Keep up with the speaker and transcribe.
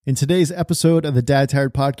In today's episode of the Dad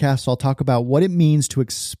Tired Podcast, I'll talk about what it means to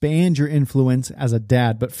expand your influence as a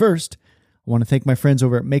dad. But first, I want to thank my friends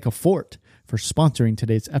over at Make a Fort for sponsoring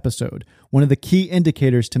today's episode. One of the key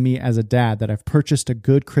indicators to me as a dad that I've purchased a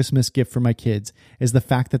good Christmas gift for my kids is the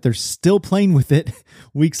fact that they're still playing with it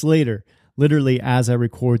weeks later. Literally, as I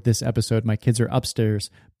record this episode, my kids are upstairs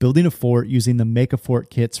building a fort using the Make a Fort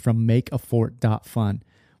kits from makeafort.fun.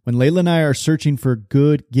 When Layla and I are searching for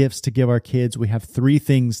good gifts to give our kids, we have three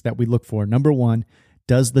things that we look for. Number one,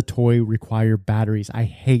 does the toy require batteries? I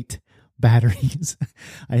hate batteries.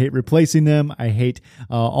 I hate replacing them. I hate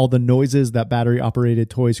all the noises that battery-operated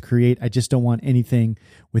toys create. I just don't want anything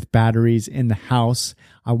with batteries in the house.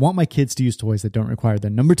 I want my kids to use toys that don't require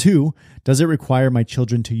them. Number two, does it require my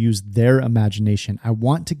children to use their imagination? I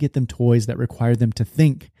want to get them toys that require them to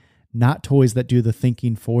think, not toys that do the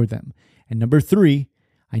thinking for them. And number three,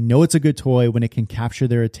 I know it's a good toy when it can capture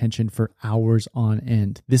their attention for hours on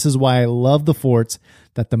end. This is why I love the forts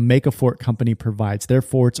that the Make a Fort company provides. Their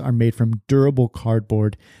forts are made from durable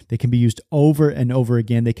cardboard. They can be used over and over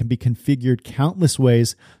again. They can be configured countless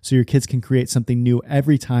ways so your kids can create something new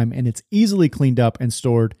every time, and it's easily cleaned up and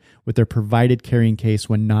stored with their provided carrying case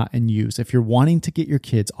when not in use. If you're wanting to get your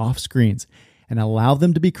kids off screens and allow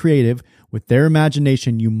them to be creative with their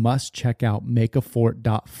imagination, you must check out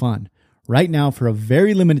makeafort.fun. Right now, for a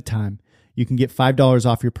very limited time, you can get $5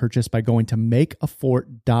 off your purchase by going to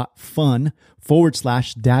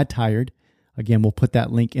makeafort.fun/dadtired. Again, we'll put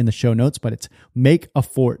that link in the show notes, but it's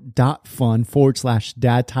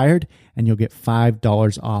makeafort.fun/dadtired, and you'll get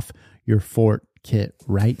 $5 off your fort kit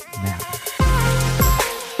right now.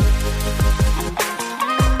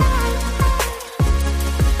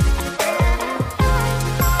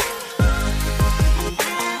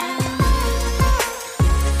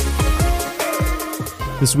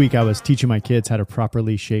 This week, I was teaching my kids how to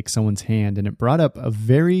properly shake someone's hand, and it brought up a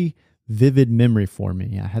very vivid memory for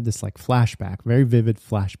me. I had this flashback, very vivid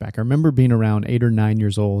flashback. I remember being around 8 or 9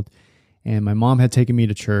 years old, and my mom had taken me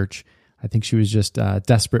to church. I think she was just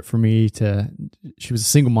desperate for me she was a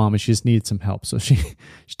single mom, and she just needed some help. So she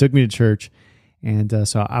took me to church, and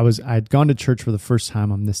so I'd gone to church for the first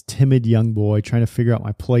time. I'm this timid young boy trying to figure out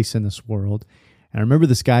my place in this world. And I remember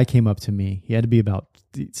this guy came up to me. He had to be about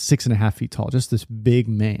 6.5 feet tall, just this big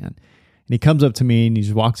man. And he comes up to me and he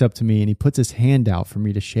just walks up to me and he puts his hand out for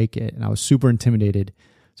me to shake it. And I was super intimidated.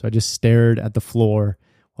 So I just stared at the floor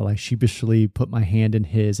while I sheepishly put my hand in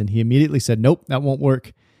his. And he immediately said, "Nope, that won't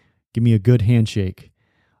work. Give me a good handshake."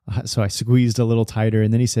 So I squeezed a little tighter.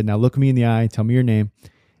 And then he said, "Now look me in the eye. Tell me your name."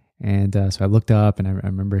 And so I looked up and I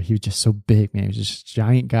remember he was just so big, man. He was just a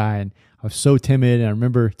giant guy. And I was so timid. And I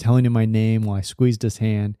remember telling him my name while I squeezed his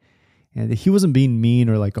hand. And he wasn't being mean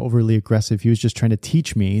or overly aggressive. He was just trying to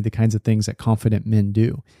teach me the kinds of things that confident men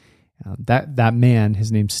do. That man,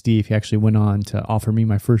 his name's Steve, he actually went on to offer me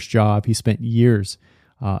my first job. He spent years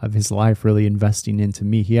of his life really investing into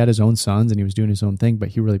me. He had his own sons and he was doing his own thing, but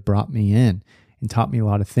he really brought me in and taught me a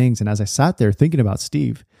lot of things. And as I sat there thinking about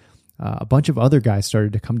Steve, a bunch of other guys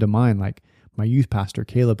started to come to mind, like my youth pastor,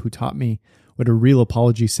 Caleb, who taught me what a real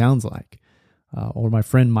apology sounds like. Or my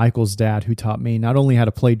friend Michael's dad, who taught me not only how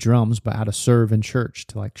to play drums, but how to serve in church,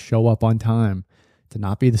 to show up on time, to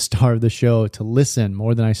not be the star of the show, to listen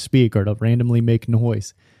more than I speak, or to randomly make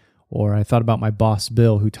noise. Or I thought about my boss,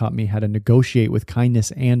 Bill, who taught me how to negotiate with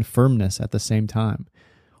kindness and firmness at the same time.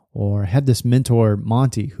 Or I had this mentor,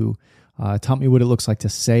 Monty, who taught me what it looks like to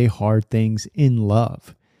say hard things in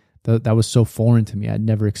love. That was so foreign to me. I'd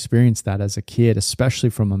never experienced that as a kid, especially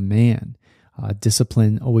from a man.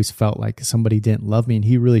 Discipline always felt like somebody didn't love me. And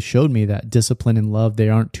he really showed me that discipline and love, they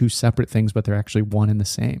aren't two separate things, but they're actually one and the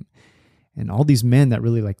same. And all these men that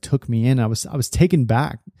really took me in, I was taken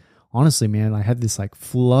back. Honestly, man, I had this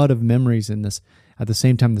flood of memories and this, at the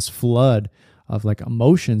same time, this flood of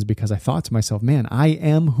emotions, because I thought to myself, man, I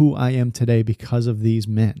am who I am today because of these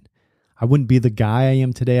men. I wouldn't be the guy I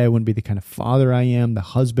am today. I wouldn't be the kind of father I am, the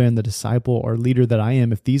husband, the disciple, or leader that I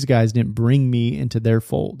am if these guys didn't bring me into their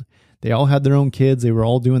fold. They all had their own kids. They were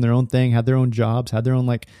all doing their own thing, had their own jobs, had their own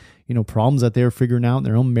problems that they were figuring out in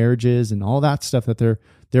their own marriages and all that stuff that they're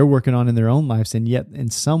working on in their own lives. And yet in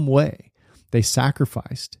some way they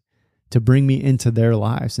sacrificed to bring me into their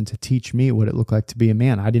lives and to teach me what it looked like to be a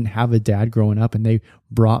man. I didn't have a dad growing up, and they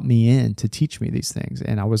brought me in to teach me these things.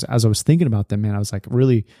 And as I was thinking about them, man, I was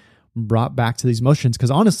really brought back to these emotions. Because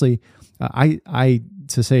honestly,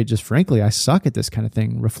 to say it just frankly, I suck at this kind of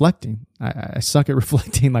thing, reflecting. I suck at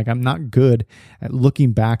reflecting. I'm not good at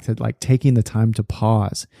looking back, to taking the time to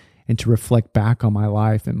pause and to reflect back on my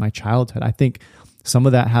life and my childhood. I think some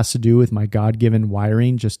of that has to do with my God-given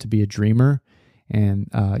wiring just to be a dreamer And,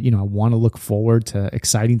 I want to look forward to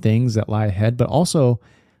exciting things that lie ahead, but also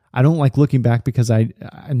I don't like looking back because I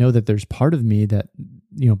know that there's part of me that,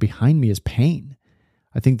 behind me is pain.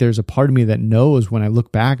 I think there's a part of me that knows when I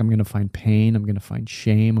look back, I'm going to find pain, I'm going to find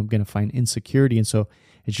shame, I'm going to find insecurity. And so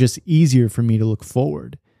it's just easier for me to look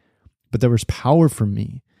forward. But there was power for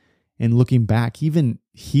me in looking back, even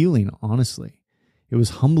healing, honestly. It was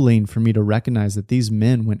humbling for me to recognize that these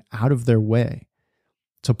men went out of their way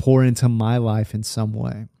to pour into my life in some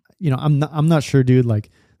way. I'm not sure, dude, like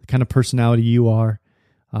the kind of personality you are,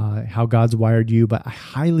 how God's wired you, but I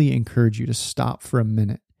highly encourage you to stop for a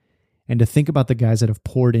minute and to think about the guys that have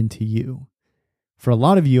poured into you. For a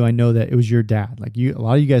lot of you, I know that it was your dad. Like a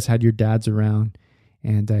lot of you guys had your dads around,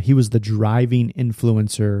 and he was the driving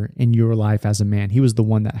influencer in your life as a man. He was the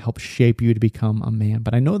one that helped shape you to become a man.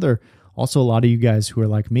 But I know there are also a lot of you guys who are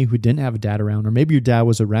like me who didn't have a dad around, or maybe your dad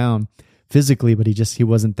was around physically, but he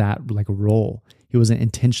wasn't that like role. He wasn't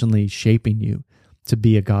intentionally shaping you to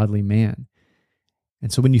be a godly man.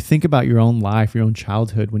 And so when you think about your own life, your own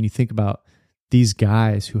childhood, when you think about these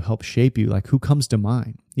guys who help shape you, like who comes to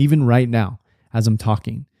mind? Even right now, as I'm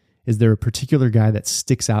talking, is there a particular guy that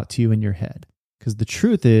sticks out to you in your head? Because the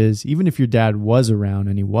truth is, even if your dad was around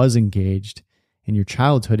and he was engaged in your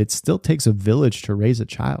childhood, it still takes a village to raise a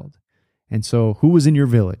child. And so who was in your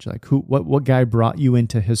village? Like what guy brought you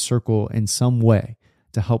into his circle in some way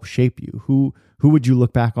to help shape you? Who would you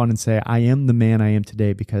look back on and say, I am the man I am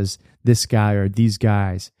today because this guy or these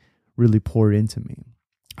guys really poured into me?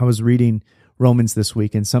 I was reading Romans this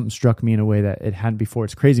week and something struck me in a way that it hadn't before.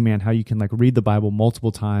 It's crazy, man, how you can like read the Bible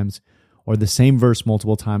multiple times or the same verse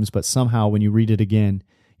multiple times, but somehow when you read it again,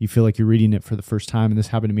 you feel like you're reading it for the first time. And this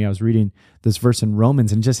happened to me. I was reading this verse in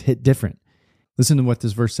Romans and it just hit different. Listen to what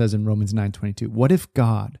this verse says in Romans 9:22. What if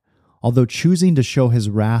God, although choosing to show his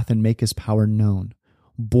wrath and make his power known,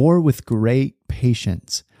 bore with great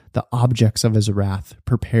patience the objects of his wrath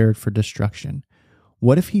prepared for destruction?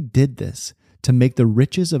 What if he did this to make the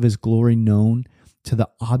riches of his glory known to the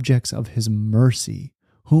objects of his mercy,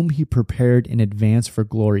 whom he prepared in advance for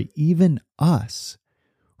glory, even us,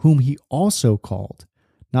 whom he also called,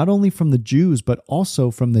 not only from the Jews, but also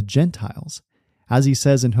from the Gentiles? As he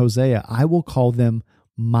says in Hosea, I will call them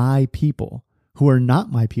my people, who are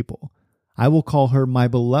not my people. I will call her my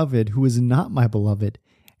beloved, who is not my beloved.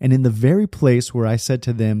 And in the very place where I said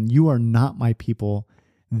to them, you are not my people,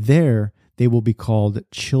 there they will be called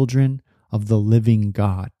children of the living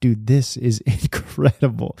God. Dude, this is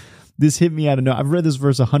incredible. This hit me out of nowhere. I've read this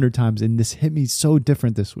verse 100 times, and this hit me so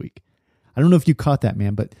different this week. I don't know if you caught that,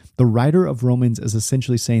 man, but the writer of Romans is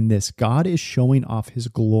essentially saying this: God is showing off his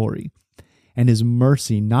glory and his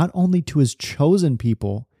mercy, not only to his chosen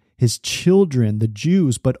people, his children, the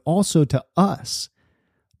Jews, but also to us,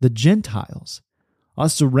 the Gentiles,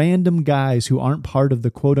 us random guys who aren't part of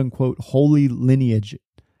the quote unquote holy lineage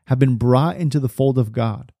have been brought into the fold of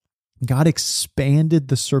God. God expanded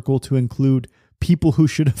the circle to include people who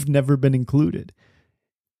should have never been included.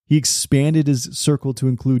 He expanded his circle to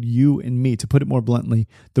include you and me. To put it more bluntly,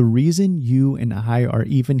 the reason you and I are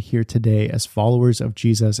even here today as followers of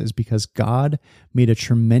Jesus is because God made a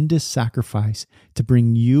tremendous sacrifice to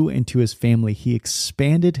bring you into his family. He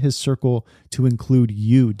expanded his circle to include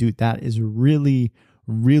you. Dude, that is really,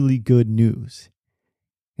 really good news.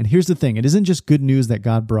 And here's the thing. It isn't just good news that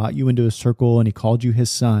God brought you into a circle and he called you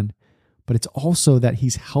his son, but it's also that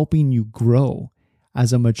he's helping you grow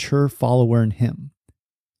as a mature follower in him.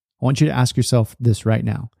 I want you to ask yourself this right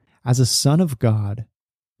now. As a son of God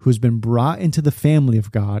who's been brought into the family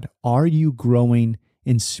of God, are you growing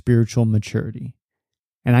in spiritual maturity?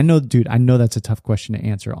 And I know, dude, I know that's a tough question to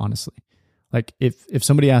answer, honestly. Like if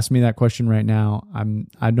somebody asked me that question right now,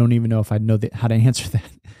 I don't even know if I'd know how to answer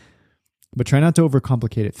that. But try not to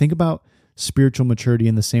overcomplicate it. Think about spiritual maturity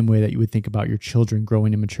in the same way that you would think about your children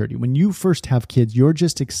growing in maturity. When you first have kids, you're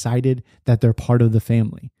just excited that they're part of the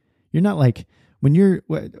family. You're not like, we're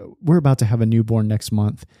about to have a newborn next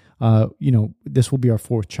month. This will be our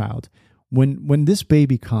fourth child. When this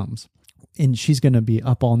baby comes and she's going to be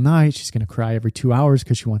up all night, she's going to cry every 2 hours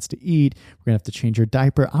because she wants to eat. We're going to have to change her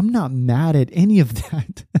diaper. I'm not mad at any of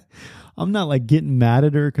that. I'm not like getting mad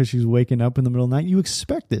at her because she's waking up in the middle of the night. You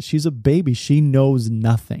expect this. She's a baby. She knows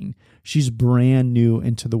nothing. She's brand new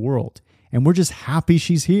into the world. And we're just happy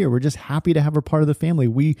she's here. We're just happy to have her part of the family.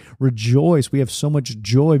 We rejoice. We have so much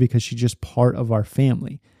joy because she's just part of our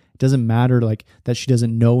family. It doesn't matter like that she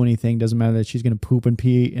doesn't know anything. It doesn't matter that she's going to poop and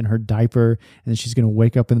pee in her diaper and then she's going to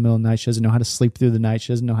wake up in the middle of the night. She doesn't know how to sleep through the night.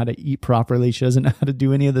 She doesn't know how to eat properly. She doesn't know how to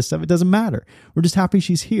do any of this stuff. It doesn't matter. We're just happy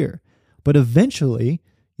she's here. But eventually,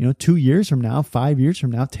 2 years from now, 5 years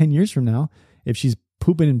from now, 10 years from now, if she's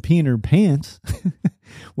pooping and peeing her pants,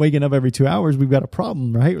 waking up every 2 hours, we've got a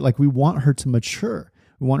problem, right? Like we want her to mature.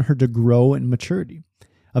 We want her to grow in maturity.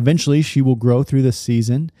 Eventually, she will grow through this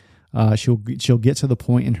season. She'll get to the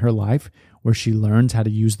point in her life where she learns how to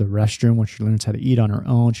use the restroom, where she learns how to eat on her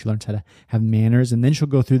own. She learns how to have manners. And then she'll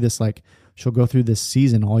go through this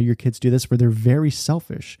season. All your kids do this where they're very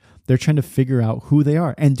selfish. They're trying to figure out who they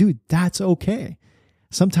are. And dude, that's okay.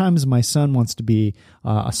 Sometimes my son wants to be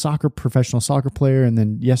a professional soccer player, and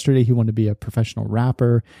then yesterday he wanted to be a professional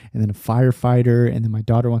rapper, and then a firefighter, and then my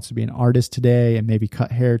daughter wants to be an artist today, and maybe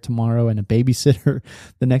cut hair tomorrow, and a babysitter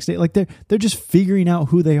the next day. Like they're just figuring out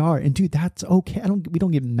who they are, and dude, that's okay. We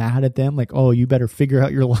don't get mad at them like, oh, you better figure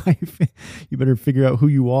out your life, you better figure out who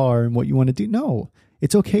you are and what you want to do. No.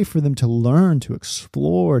 It's okay for them to learn, to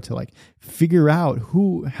explore, to like figure out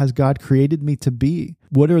who has God created me to be.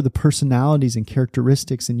 What are the personalities and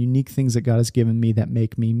characteristics and unique things that God has given me that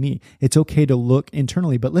make me me? It's okay to look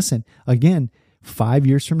internally. But listen, again, 5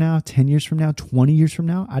 years from now, 10 years from now, 20 years from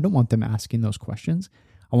now, I don't want them asking those questions.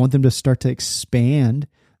 I want them to start to expand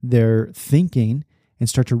their thinking and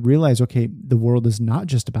start to realize, okay, the world is not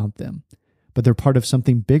just about them, but they're part of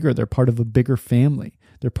something bigger. They're part of a bigger family.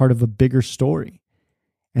 They're part of a bigger story.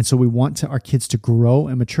 And so we want our kids to grow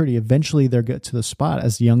in maturity. Eventually, they'll get to the spot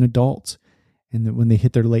as young adults. And then when they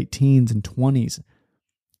hit their late teens and 20s,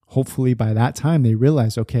 hopefully by that time, they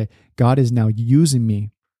realize, okay, God is now using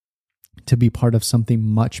me to be part of something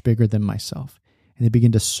much bigger than myself. And they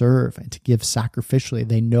begin to serve and to give sacrificially.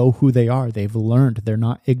 They know who they are. They've learned. They're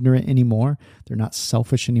not ignorant anymore. They're not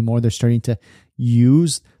selfish anymore. They're starting to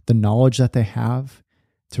use the knowledge that they have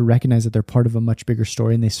to recognize that they're part of a much bigger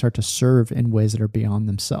story, and they start to serve in ways that are beyond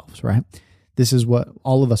themselves, right? This is what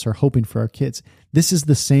all of us are hoping for our kids. This is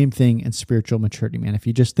the same thing in spiritual maturity, man. If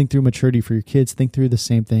you just think through maturity for your kids, think through the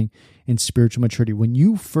same thing in spiritual maturity. When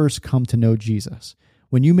you first come to know Jesus,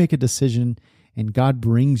 when you make a decision and God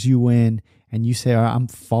brings you in and you say, I'm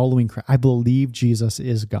following Christ, I believe Jesus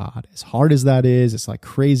is God. As hard as that is, it's like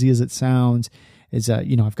crazy as it sounds, is that,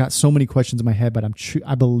 I've got so many questions in my head, but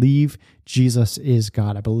I believe Jesus is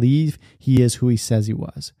God. I believe he is who he says he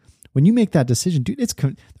was. When you make that decision, dude,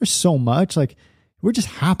 there's so much, like, we're just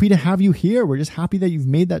happy to have you here. We're just happy that you've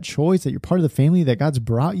made that choice, that you're part of the family, that God's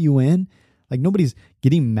brought you in. Like, nobody's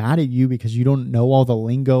getting mad at you because you don't know all the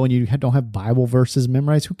lingo and you don't have Bible verses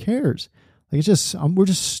memorized. Who cares? Like, we're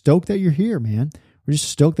just stoked that you're here, man. We're just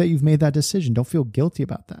stoked that you've made that decision. Don't feel guilty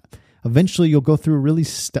about that. Eventually, you'll go through a really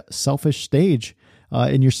selfish stage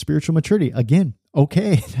in your spiritual maturity. Again,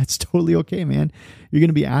 okay, that's totally okay, man. You're going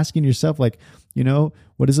to be asking yourself, like,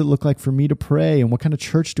 what does it look like for me to pray? And what kind of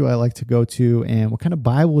church do I like to go to? And what kind of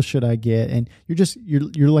Bible should I get? And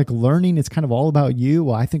you're like learning. It's kind of all about you.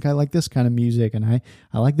 Well, I think I like this kind of music, and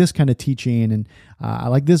I like this kind of teaching, and I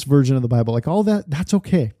like this version of the Bible. Like all that, that's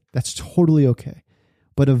okay. That's totally okay.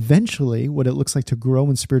 But eventually, what it looks like to grow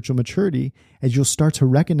in spiritual maturity is you'll start to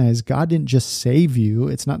recognize God didn't just save you.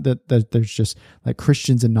 It's not that there's just like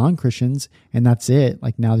Christians and non-Christians, and that's it.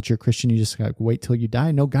 Like now that you're a Christian, you just like wait till you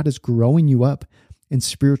die. No, God is growing you up in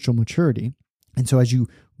spiritual maturity. And so as you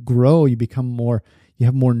grow, you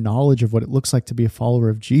have more knowledge of what it looks like to be a follower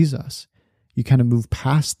of Jesus. You kind of move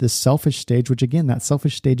past this selfish stage, which again, that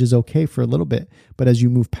selfish stage is okay for a little bit. But as you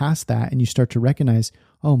move past that and you start to recognize,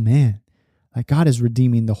 oh man, like God is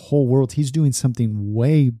redeeming the whole world. He's doing something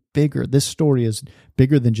way bigger. This story is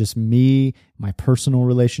bigger than just me, my personal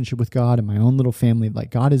relationship with God and my own little family.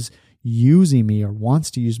 Like God is using me or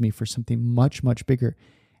wants to use me for something much, much bigger.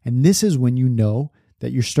 And this is when you know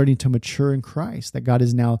that you're starting to mature in Christ, that God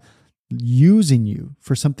is now using you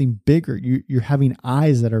for something bigger. You're having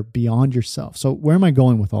eyes that are beyond yourself. So where am I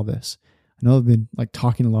going with all this? I know I've been like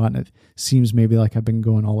talking a lot and it seems maybe like I've been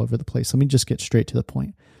going all over the place. Let me just get straight to the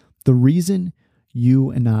point. The reason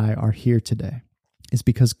you and I are here today is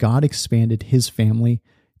because God expanded his family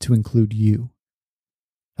to include you.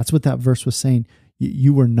 That's what that verse was saying.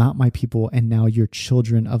 You were not my people, and now you're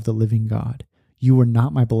children of the living God. You were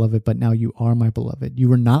not my beloved, but now you are my beloved. You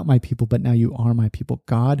were not my people, but now you are my people.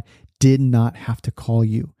 God did not have to call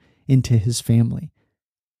you into his family.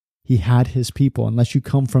 He had his people. Unless you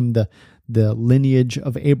come from the lineage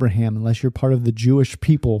of Abraham, unless you're part of the Jewish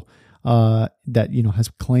people that has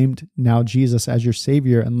claimed now Jesus as your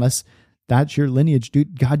savior, unless that's your lineage,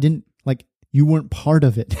 dude, God didn't, like, you weren't part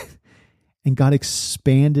of it. And God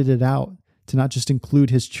expanded it out to not just include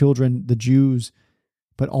his children, the Jews,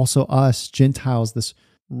 but also us, Gentiles, this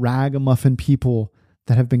ragamuffin people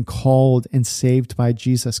that have been called and saved by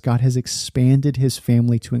Jesus. God has expanded his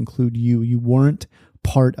family to include you. You weren't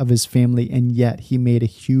part of his family, and yet he made a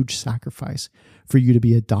huge sacrifice for you to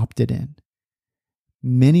be adopted in.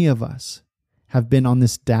 Many of us have been on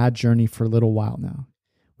this dad journey for a little while now.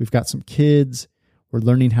 We've got some kids. We're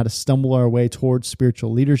learning how to stumble our way towards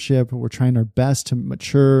spiritual leadership. We're trying our best to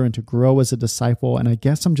mature and to grow as a disciple. And I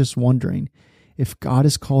guess I'm just wondering if God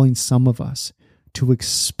is calling some of us to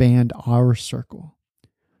expand our circle,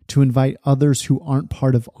 to invite others who aren't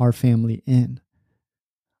part of our family in.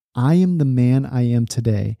 I am the man I am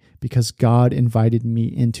today because God invited me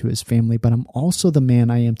into his family, but I'm also the man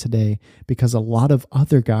I am today because a lot of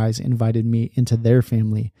other guys invited me into their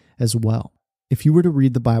family as well. If you were to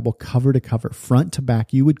read the Bible cover to cover, front to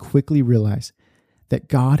back, you would quickly realize that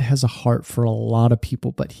God has a heart for a lot of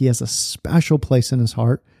people, but he has a special place in his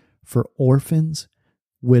heart for orphans,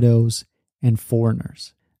 widows, and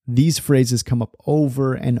foreigners. These phrases come up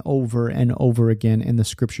over and over and over again in the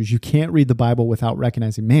scriptures. You can't read the Bible without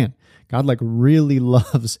recognizing, man, God really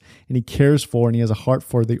loves and he cares for and he has a heart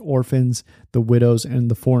for the orphans, the widows, and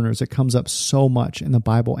the foreigners. It comes up so much in the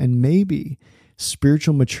Bible. And maybe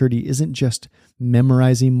spiritual maturity isn't just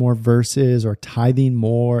memorizing more verses or tithing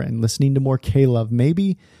more and listening to more K-Love.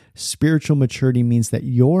 Maybe spiritual maturity means that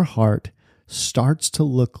your heart starts to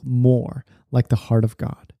look more like the heart of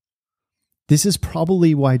God. This is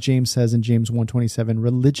probably why James says in James 1:27,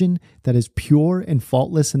 religion that is pure and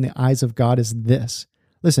faultless in the eyes of God is this.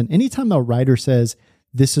 Listen, anytime a writer says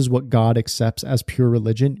this is what God accepts as pure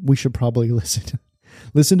religion, we should probably listen.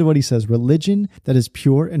 Listen to what he says. Religion that is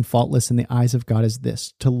pure and faultless in the eyes of God is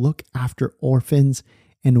this, to look after orphans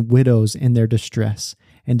and widows in their distress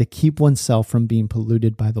and to keep oneself from being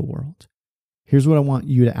polluted by the world. Here's what I want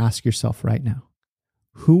you to ask yourself right now.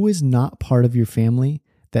 Who is not part of your family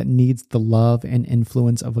that needs the love and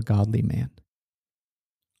influence of a godly man?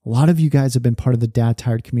 A lot of you guys have been part of the Dad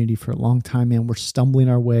Tired community for a long time, man. We're stumbling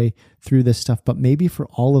our way through this stuff, but maybe for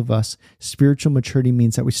all of us, spiritual maturity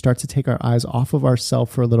means that we start to take our eyes off of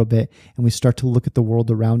ourselves for a little bit and we start to look at the world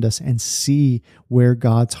around us and see where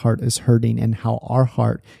God's heart is hurting and how our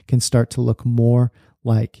heart can start to look more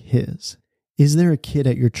like his. Is there a kid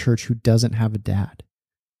at your church who doesn't have a dad?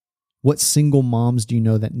 What single moms do you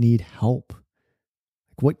know that need help?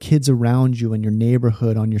 What kids around you in your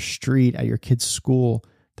neighborhood, on your street, at your kid's school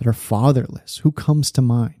that are fatherless? Who comes to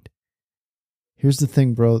mind? Here's the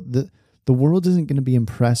thing, bro. The world isn't going to be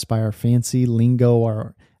impressed by our fancy lingo,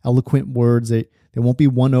 our eloquent words. They won't be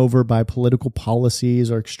won over by political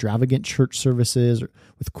policies or extravagant church services or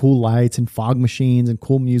with cool lights and fog machines and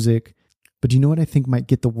cool music. But do you know what I think might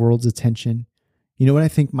get the world's attention? You know what I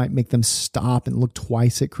think might make them stop and look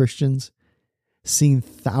twice at Christians? Seeing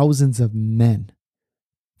thousands of men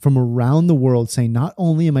from around the world saying, not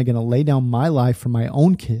only am I going to lay down my life for my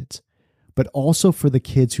own kids, but also for the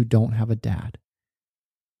kids who don't have a dad.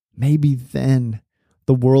 Maybe then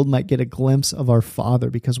the world might get a glimpse of our Father,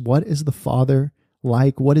 because what is the Father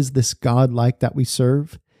like? What is this God like that we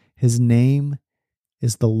serve? His name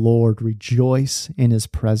is the Lord. Rejoice in his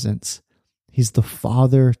presence. He's the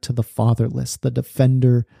Father to the fatherless, the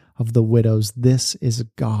defender of the widows. This is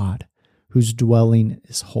God whose dwelling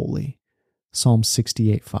is holy. Psalm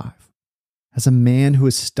 68:5. As a man who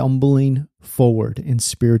is stumbling forward in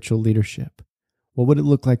spiritual leadership, what would it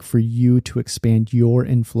look like for you to expand your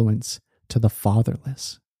influence to the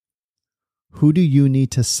fatherless? Who do you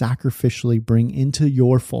need to sacrificially bring into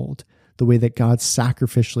your fold the way that God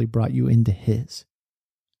sacrificially brought you into his?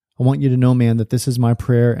 I want you to know, man, that this is my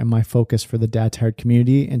prayer and my focus for the Dad Tired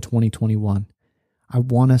community in 2021. I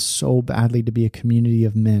want us so badly to be a community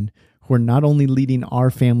of men who are not only leading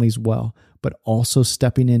our families well, but also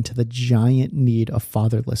stepping into the giant need of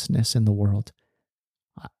fatherlessness in the world.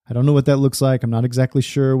 I don't know what that looks like. I'm not exactly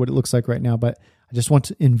sure what it looks like right now, but I just want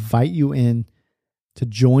to invite you in to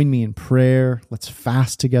join me in prayer. Let's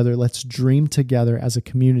fast together. Let's dream together as a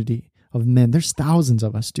community of men. There's thousands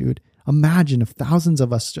of us, dude. Imagine if thousands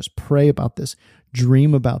of us just pray about this,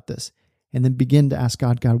 dream about this, and then begin to ask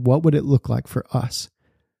God, what would it look like for us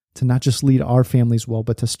to not just lead our families well,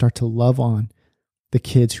 but to start to love on the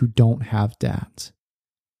kids who don't have dads?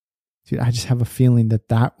 Dude, I just have a feeling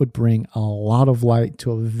that would bring a lot of light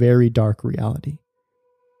to a very dark reality.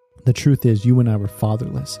 The truth is, you and I were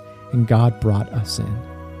fatherless, and God brought us in.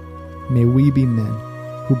 May we be men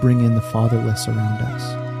who bring in the fatherless around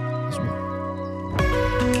us as well.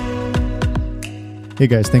 Hey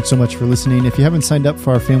guys, thanks so much for listening. If you haven't signed up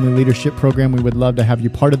for our family leadership program, we would love to have you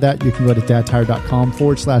part of that. You can go to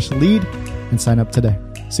dadtired.com/lead and sign up today.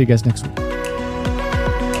 See you guys next week.